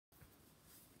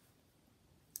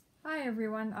Hi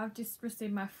everyone, I've just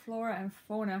received my Flora and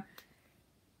Fauna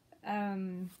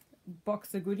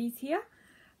box of goodies here.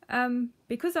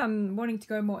 Because I'm wanting to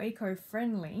go more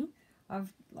eco-friendly,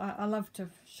 I love to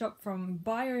shop from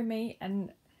BioMe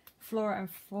and Flora and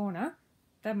Fauna.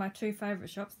 They're my two favourite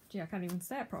shops. Gee, I can't even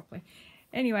say it properly.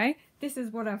 Anyway, this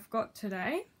is what I've got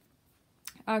today.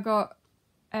 I got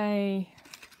a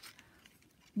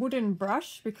wooden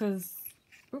brush because,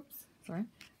 a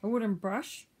wooden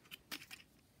brush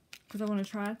because I want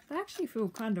to try it. They actually feel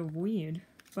kind of weird,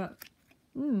 but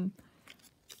it'll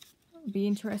be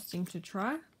interesting to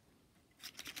try.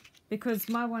 Because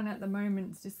my one at the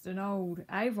moment is just an old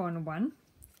Avon one,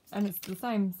 and it's the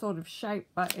same sort of shape,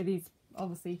 but it is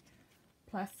obviously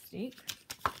plastic.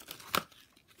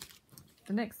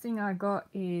 The next thing I got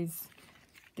is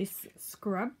this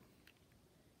scrub.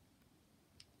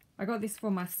 I got this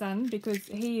for my son because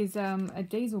he is a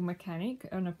diesel mechanic,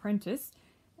 an apprentice,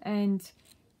 and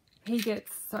he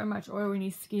gets so much oil in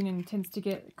his skin and tends to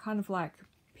get kind of like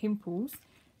pimples.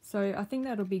 So I think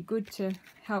that'll be good to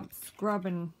help scrub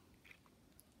and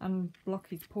unblock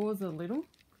his pores a little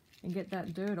and get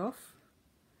that dirt off.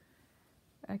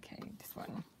 Okay, this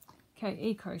one. Okay,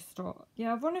 Eco Straw.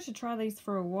 Yeah, I've wanted to try these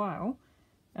for a while,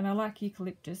 and I like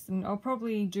eucalyptus, and I'll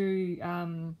probably do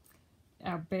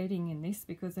our bedding in this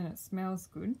because then it smells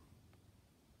good.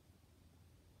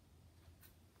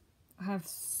 I have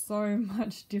so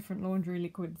much different laundry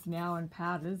liquids now and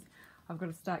powders. I've got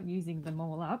to start using them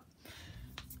all up.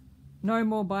 No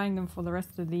more buying them for the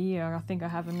rest of the year. I think I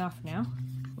have enough now.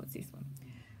 What's this one?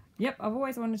 Yep, I've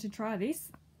always wanted to try this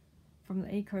from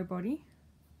the Eco Body.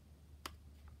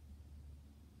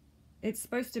 It's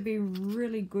supposed to be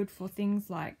really good for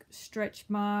things like stretch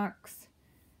marks.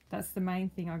 That's the main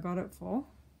thing I got it for,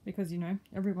 because you know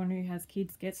everyone who has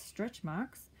kids gets stretch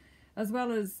marks, as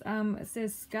well as it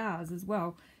says scars as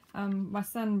well. My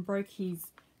son broke his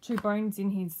 2 bones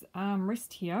in his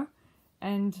wrist here,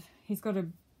 and he's got a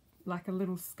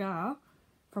little scar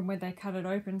from where they cut it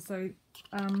open, so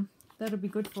that'll be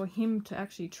good for him to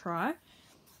actually try.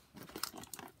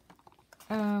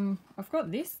 I've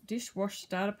got this dishwash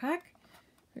starter pack.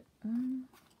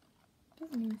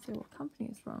 Doesn't even say what company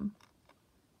it's from.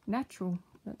 Natural,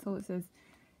 that's all it says.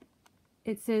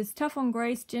 It says tough on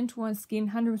grace, gentle on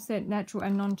skin, 100% natural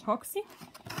and non-toxic.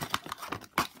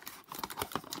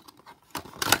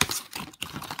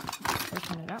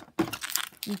 Open it up.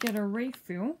 You get a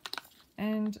refill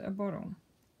and a bottle.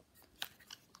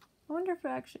 I wonder if it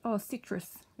actually, oh,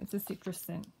 citrus. It's a citrus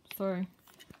scent, so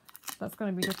that's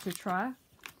going to be good to try.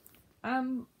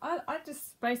 I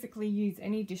just basically use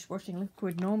any dishwashing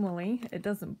liquid normally. It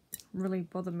doesn't really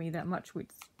bother me that much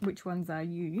which ones I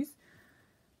use.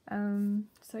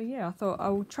 So yeah, I thought I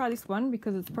will try this one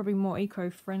because it's probably more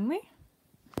eco-friendly.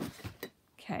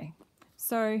 Okay,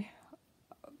 so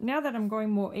now that I'm going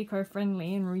more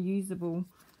eco-friendly and reusable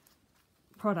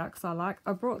products I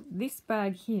brought this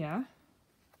bag here,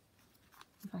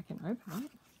 if I can open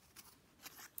it,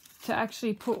 to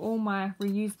actually put all my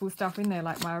reusable stuff in there,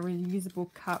 like my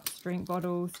reusable cups, drink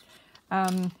bottles,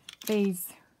 these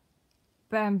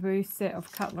bamboo set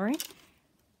of cutlery.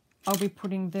 I'll be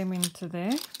putting them into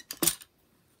there.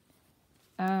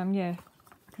 Yeah,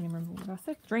 I can't remember what I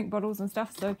said. Drink bottles and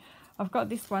stuff. So I've got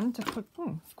this one to put.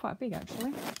 Oh, it's quite big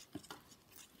actually.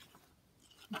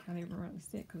 I can't even really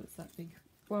see it because it's that big.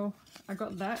 Well, I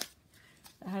got that.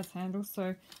 It has handles,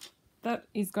 so that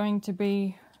is going to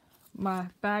be my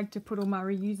bag to put all my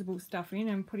reusable stuff in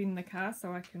and put in the car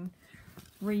so I can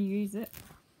reuse it.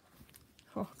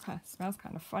 Oh, it smells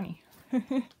kind of funny.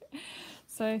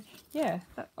 So yeah,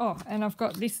 oh, and I've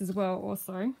got this as well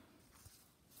also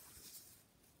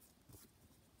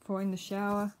for in the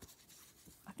shower.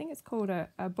 I think it's called a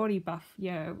body buff.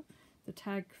 Yeah, the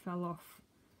tag fell off.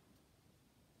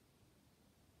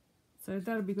 So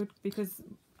that'll be good because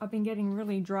I've been getting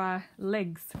really dry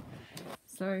legs.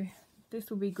 So this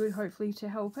will be good hopefully to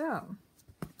help out.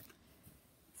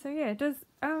 So yeah, that's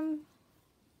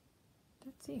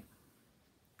it.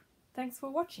 Thanks for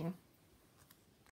watching.